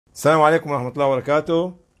Assalamu alaikum wa rahmatullahi wa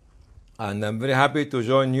barakatuh. And I'm very happy to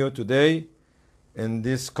join you today in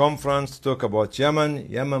this conference to talk about Yemen.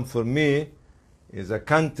 Yemen for me is a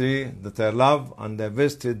country that I love and I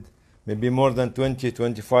visited maybe more than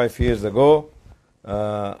 25 years ago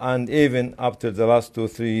and even up to the last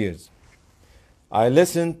 2-3 years. I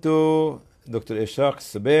listened to Dr. Ishaq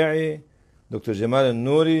Sabai, Dr. Jamal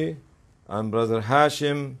Al-Nouri and Brother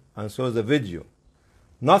Hashim and saw the video.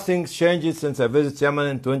 Nothing changed since I visited Yemen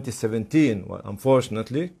in 2017,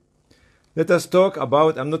 unfortunately. Let us talk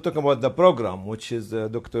about, I'm not talking about the program, which is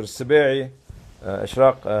Dr. Sabai,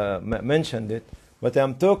 Ishraq mentioned it, but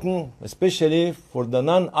I'm talking especially for the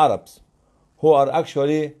non-Arabs who are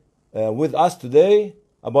actually with us today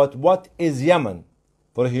about what is Yemen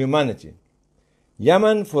for humanity.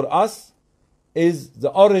 Yemen for us is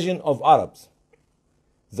the origin of Arabs.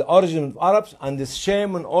 The origin of Arabs, and it's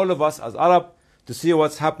shame on all of us as Arabs to see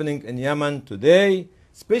what's happening in Yemen today,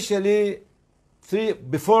 especially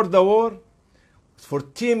before the war.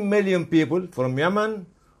 14 million people from Yemen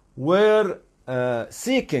were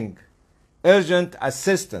seeking urgent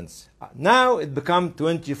assistance. Now it become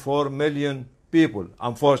 24 million people,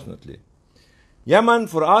 unfortunately. Yemen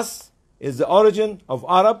for us is the origin of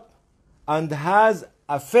Arab and has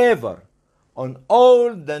a favor on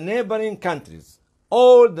all the neighboring countries.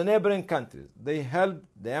 All the neighboring countries. They help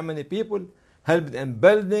the Yemeni people, helped in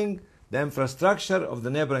building the infrastructure of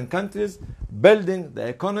the neighboring countries, building the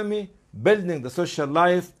economy, building the social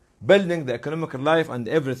life, building the economic life and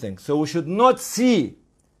everything. So we should not see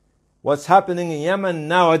what's happening in Yemen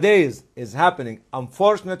nowadays is happening.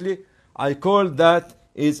 Unfortunately, I call that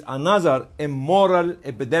is another immoral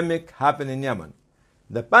epidemic happening in Yemen.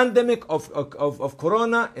 The pandemic of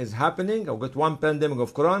Corona is happening. I've got one pandemic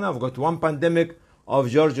of Corona. I've got one pandemic of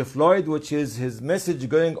George Floyd, which is his message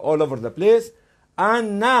going all over the place.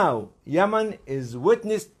 And now Yemen is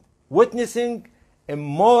witnessing a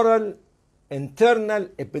moral internal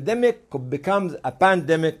epidemic becomes a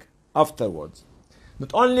pandemic afterwards.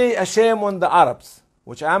 Not only a shame on the Arabs,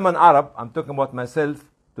 which I am an Arab, I'm talking about myself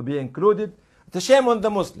to be included, it's a shame on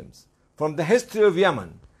the Muslims from the history of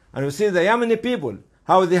Yemen. And we see the Yemeni people,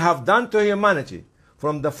 how they have done to humanity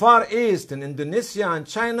from the Far East in Indonesia and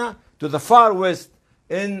China to the Far West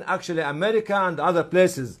in actually America and other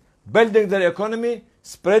places, building their economy,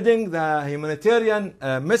 spreading the humanitarian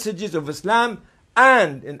messages of Islam,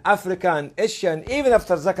 and in Africa and Asia, and even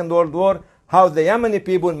after the Second World War, how the Yemeni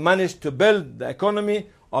people managed to build the economy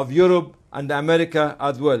of Europe and America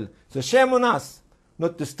as well. So shame on us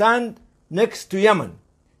not to stand next to Yemen.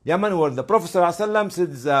 Yemen, where the Prophet ﷺ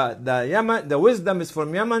said the wisdom is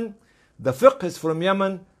from Yemen, the fiqh is from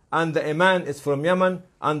Yemen, and the iman is from Yemen,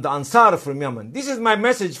 and the ansar from Yemen. This is my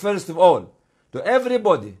message first of all to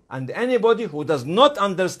everybody and anybody who does not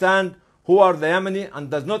understand who are the Yemeni and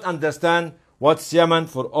does not understand what's Yemen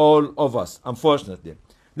for all of us, unfortunately.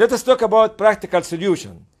 Let us talk about practical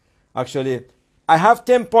solution. Actually, I have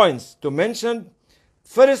 10 points to mention.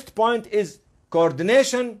 First point is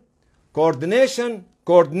coordination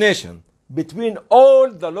between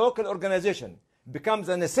all the local organizations becomes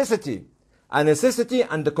a necessity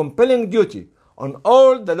and a compelling duty on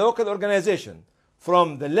all the local organizations,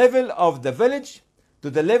 from the level of the village to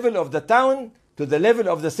the level of the town to the level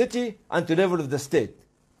of the city and to the level of the state,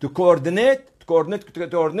 to coordinate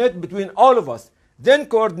between all of us, then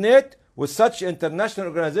coordinate with such international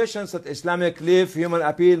organizations such as Islamic Relief, Human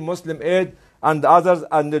Appeal, Muslim Aid and others,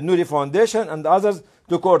 and the Nouri Foundation and others,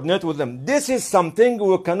 to coordinate with them. This is something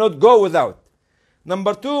we cannot go without.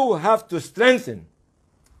 Number two, we have to strengthen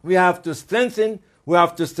the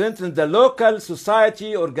local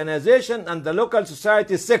society organization and the local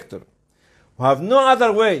society sector. We have no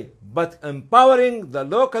other way but empowering the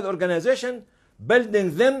local organization,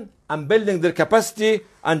 building them and building their capacity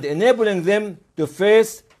and enabling them to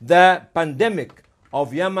face the pandemic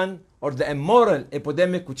of Yemen, or the immoral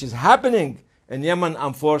epidemic which is happening in Yemen,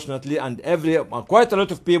 unfortunately, and quite a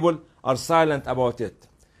lot of people are silent about it.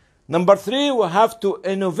 Number three, we have to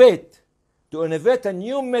innovate a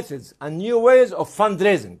new methods and new ways of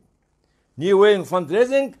fundraising.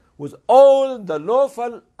 With all the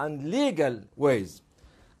lawful and legal ways.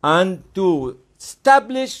 And to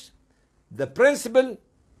establish the principle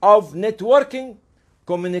of networking,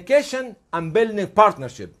 communication and building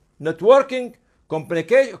partnership.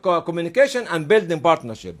 Communication and building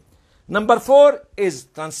partnership. Number four is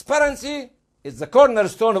transparency is the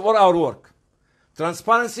cornerstone of all our work.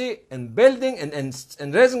 Transparency in building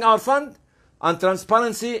and raising our fund, and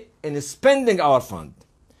transparency in spending our fund.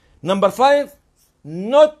 Number five,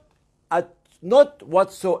 not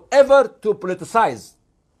whatsoever to politicize.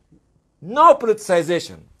 No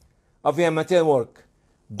politicization of humanitarian work.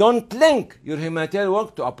 Don't link your humanitarian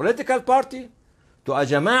work to a political party, to a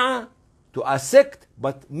jama'ah, to a sect,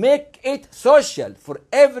 but make it social for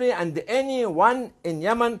every and anyone in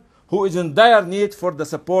Yemen who is in dire need for the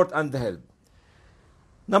support and the help.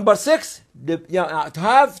 Number 6, to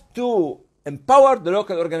have to empower the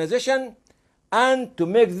local organization and to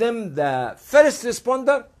make them the first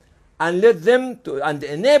responder and let them to, and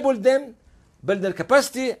enable them, build their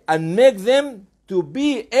capacity and make them to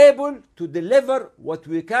be able to deliver what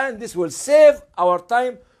we can. This will save our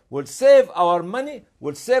time, will save our money,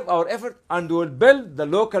 will save our effort, and will build the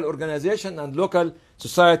local organization and local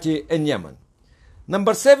society in Yemen.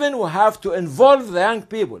 Number 7, we have to involve the young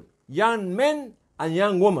people, young men and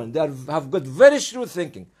young women. They have got very shrewd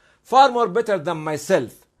thinking, far more better than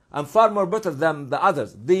myself and far more better than the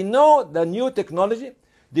others. They know the new technology,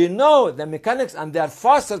 they know the mechanics, and they are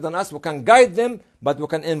faster than us. We can guide them, but we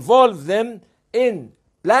can involve them in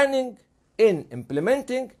planning, in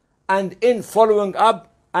implementing, and in following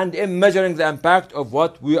up, and in measuring the impact of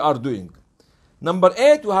what we are doing. Number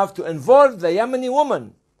 8, we have to involve the Yemeni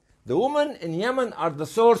women. The women in Yemen are the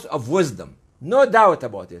source of wisdom. No doubt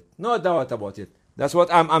about it. No doubt about it. That's what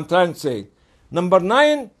I'm trying to say. Number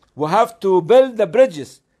 9, we have to build the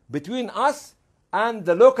bridges between us and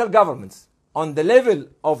the local governments on the level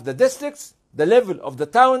of the districts, the level of the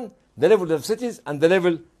town, the level of the cities, and the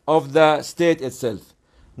level of the state itself.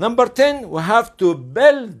 Number 10, we have to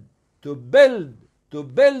build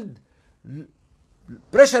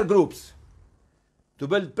pressure groups. To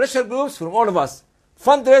build pressure groups from all of us.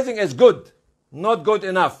 Fundraising is good, not good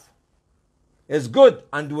enough. It's good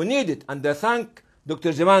and we need it. And I thank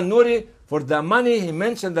Dr. Jamal Nouri for the money he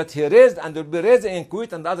mentioned that he raised and will be raising in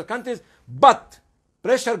Kuwait and other countries. But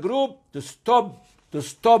pressure group to stop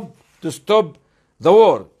the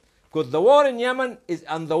war. Because the war in Yemen is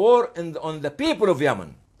on the war on the people of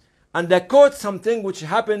Yemen. And I quote something which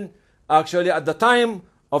happened actually at the time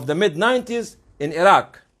of the mid-90s in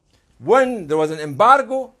Iraq. When there was an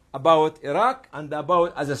embargo about Iraq and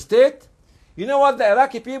about as a state, you know what the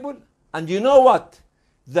Iraqi people and you know what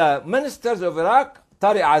the ministers of Iraq,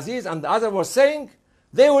 Tariq Aziz and the others were saying?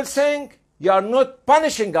 They were saying, you are not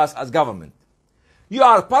punishing us as government. You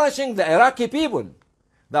are punishing the Iraqi people.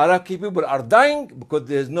 The Iraqi people are dying because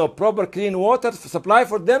there is no proper clean water supply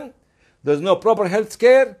for them. There is no proper health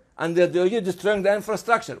care, and they're destroying the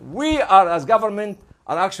infrastructure. We are, as government,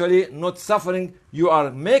 are actually not suffering. You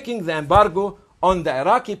are making the embargo on the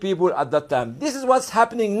Iraqi people at that time. This is what's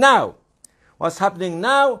happening now. What's happening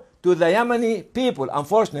now to the Yemeni people,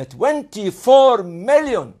 unfortunately. 24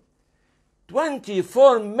 million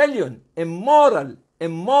immoral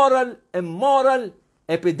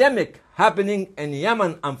epidemic happening in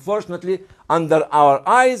Yemen, unfortunately, under our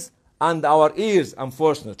eyes and our ears,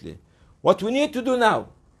 unfortunately. What we need to do now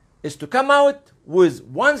is to come out with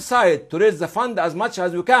one side to raise the fund as much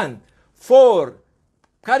as we can for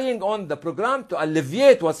carrying on the program to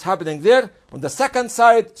alleviate what's happening there. On the second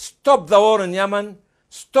side, stop the war in Yemen,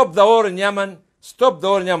 stop the war in Yemen, stop the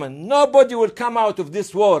war in Yemen. Nobody will come out of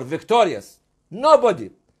this war victorious.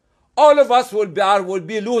 Nobody. All of us will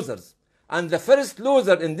be losers. And the first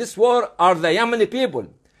loser in this war are the Yemeni people,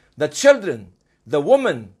 the children, the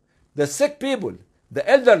women, the sick people, the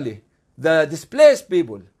elderly, the displaced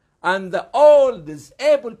people, and all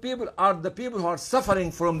disabled people are the people who are suffering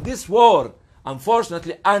from this war,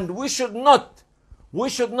 unfortunately. And we should not,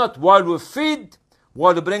 while we feed,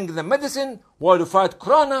 while we bring the medicine, while we fight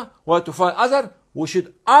corona, while we fight other, we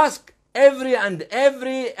should ask everyone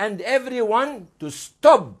to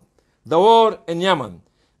stop the war in Yemen.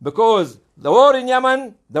 Because the war in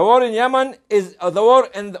Yemen is the war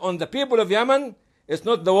on the people of Yemen. It's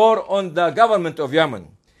not the war on the government of Yemen.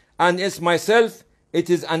 And it's myself, it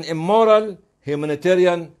is an immoral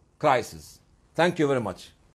humanitarian crisis. Thank you very much.